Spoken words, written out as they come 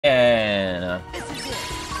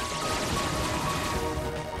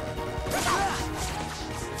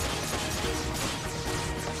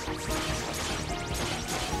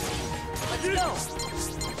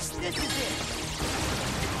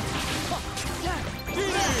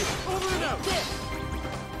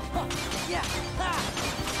Yeah. Ha.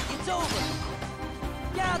 It's over.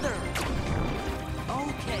 Gather.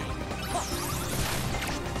 Okay.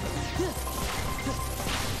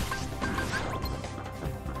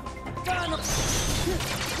 Donald.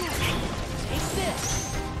 Take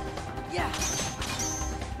this. Yeah.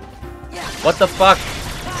 Yeah. What the fuck?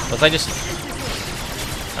 Was I just...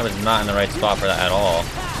 I was not in the right spot for that at all.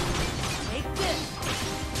 Take this.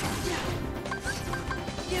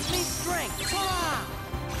 Give me strength.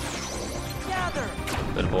 Gather.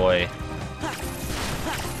 Good boy.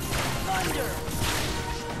 Thunder.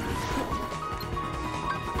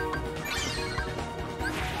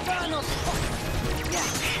 Donald. Yeah.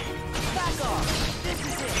 Back off. This is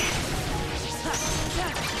it. This is it.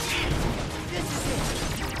 Yeah. This is it.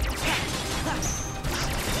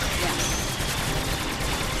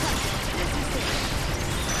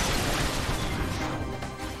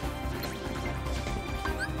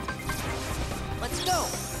 Let's go.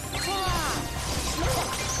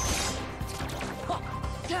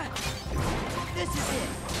 This is it.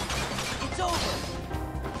 It's over.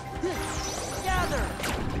 Gather.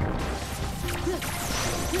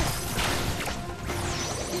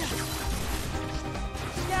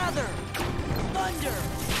 Gather. Thunder.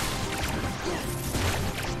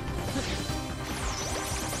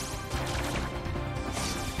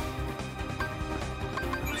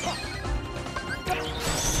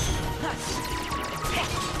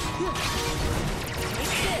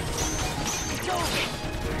 Take this. It's over.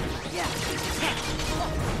 Yeah. It's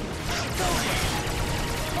over.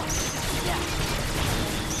 Yeah.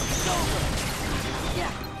 It's over.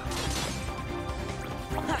 Yeah.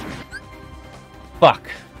 Fuck.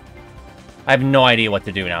 I have no idea what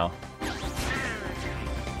to do now.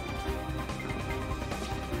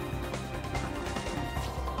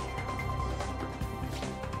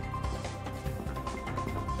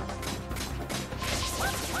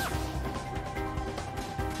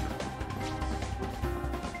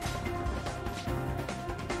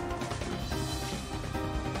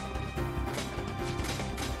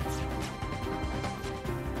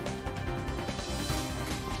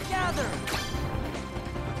 Gather.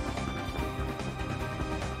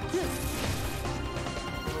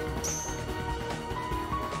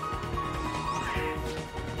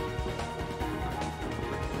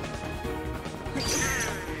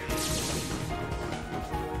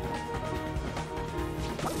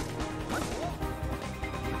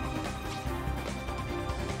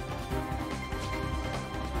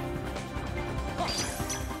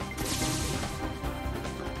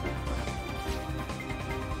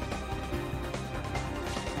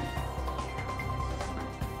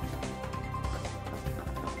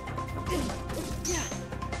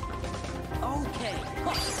 Okay.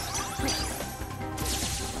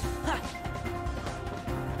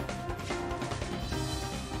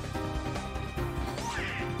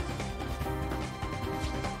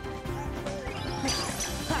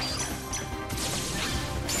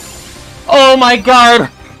 Oh my god!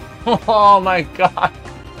 Oh my god!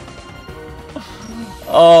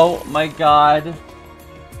 Oh my god!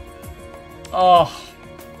 Oh.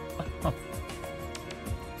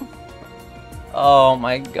 Oh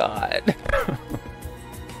my god.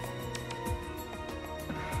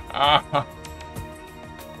 Ah.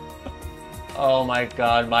 Oh my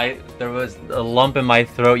god, there was a lump in my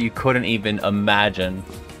throat you couldn't even imagine.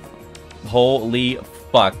 Holy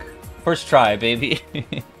fuck. First try, baby.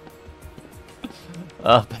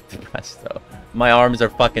 Oh, but depressed though. My arms are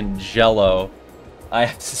fucking jello. I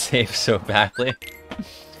have to save so badly.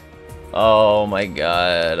 Oh my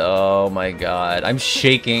god. Oh my god. I'm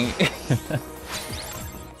shaking.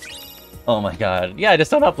 Oh my god. Yeah, just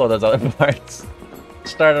don't upload those other parts.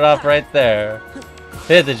 Start it off right there.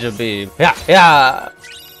 Hit the Jabib. Yeah, yeah!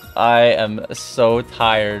 I am so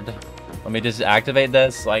tired. Let me just activate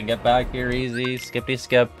this so I can get back here easy. Skippy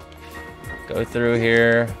skip. Go through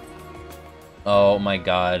here. Oh my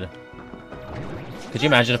god. Could you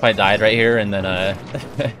imagine if I died right here and then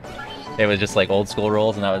it was just like old school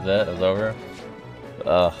rules and that was it? It was over?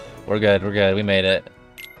 We're good, we're good. We made it.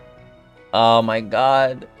 Oh my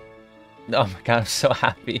god. Oh my god, I'm so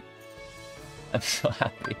happy. I'm so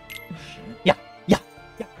happy. Yeah, yeah,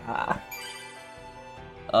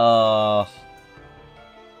 yeah.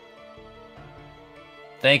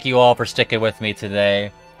 Thank you all for sticking with me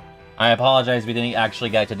today. I apologize we didn't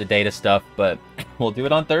actually get to the data stuff, but we'll do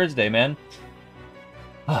it on Thursday, man.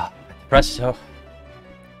 Presto.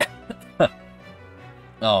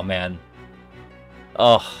 Oh, man.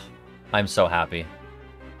 Oh, I'm so happy.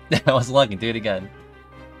 I was lucky. Do it again.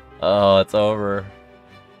 Oh, it's over.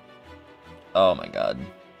 Oh, my God.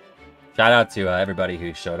 Shout out to everybody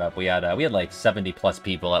who showed up. We had like 70+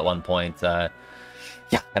 people at one point. Yeah,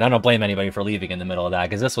 and I don't blame anybody for leaving in the middle of that,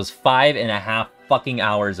 because this was 5.5 fucking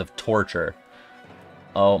hours of torture.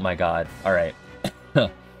 Oh my god. Alright.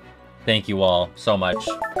 Thank you all so much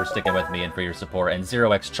for sticking with me and for your support. And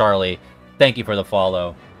 0x Charlie, thank you for the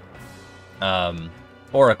follow.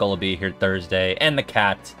 Oracle will be here Thursday, and the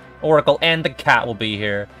cat. Oracle and the cat will be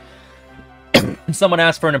here. Someone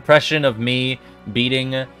asked for an impression of me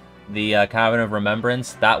beating the Cavern of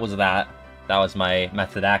Remembrance. That was that. That was my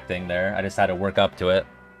method acting there. I just had to work up to it.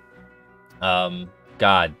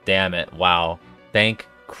 God damn it. Wow. Thank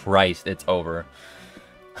Christ it's over.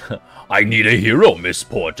 I need a hero, Miss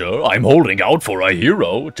Porter. I'm holding out for a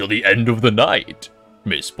hero till the end of the night,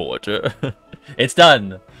 Miss Porter. It's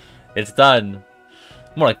done. It's done.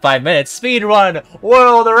 More like 5 minutes. Speed run!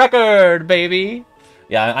 World record, baby!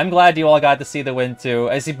 Yeah, I'm glad you all got to see the win too.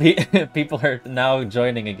 I see people are now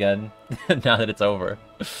joining again, now that it's over.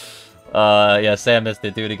 Yeah, Sam missed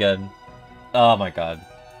it. Do it again. Oh my god.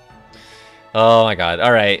 Oh my god.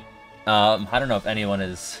 Alright. I don't know if anyone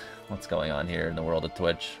is... What's going on here in the world of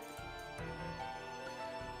Twitch?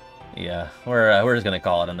 Yeah, we're just gonna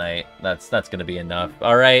call it a night. That's gonna be enough.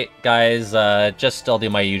 All right, guys. Just I'll do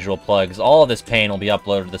my usual plugs. All of this pain will be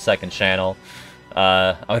uploaded to the second channel.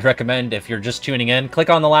 I would recommend, if you're just tuning in, click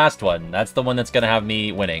on the last one. That's the one that's gonna have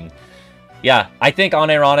me winning. Yeah, I think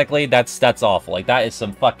unironically that's awful. Like, that is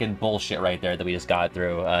some fucking bullshit right there that we just got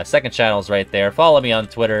through. Second channel's right there. Follow me on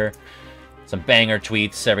Twitter. Some banger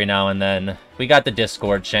tweets every now and then. We got the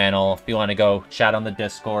Discord channel. If you want to go chat on the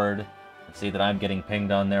Discord. See that I'm getting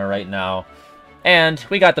pinged on there right now. And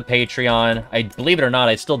we got the Patreon. I believe it or not,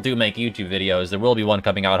 I still do make YouTube videos. There will be one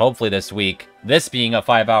coming out hopefully this week. This being a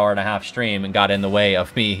 5.5-hour stream and got in the way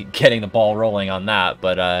of me getting the ball rolling on that.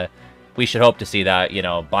 But we should hope to see that, you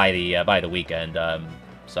know, by the weekend.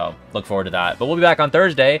 So look forward to that. But we'll be back on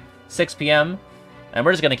Thursday, 6 p.m. And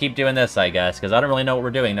we're just going to keep doing this, I guess, because I don't really know what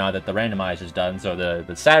we're doing now that the randomizer's done. So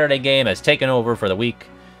the Saturday game has taken over for the week.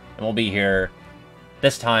 And we'll be here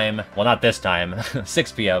this time, well, not this time,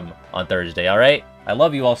 6 p.m. on Thursday, alright? I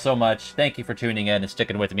love you all so much. Thank you for tuning in and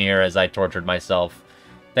sticking with me here as I tortured myself.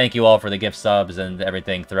 Thank you all for the gift subs and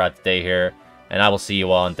everything throughout the day here. And I will see you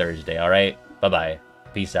all on Thursday, alright? Bye-bye.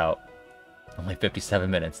 Peace out. Only 57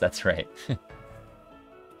 minutes, that's right.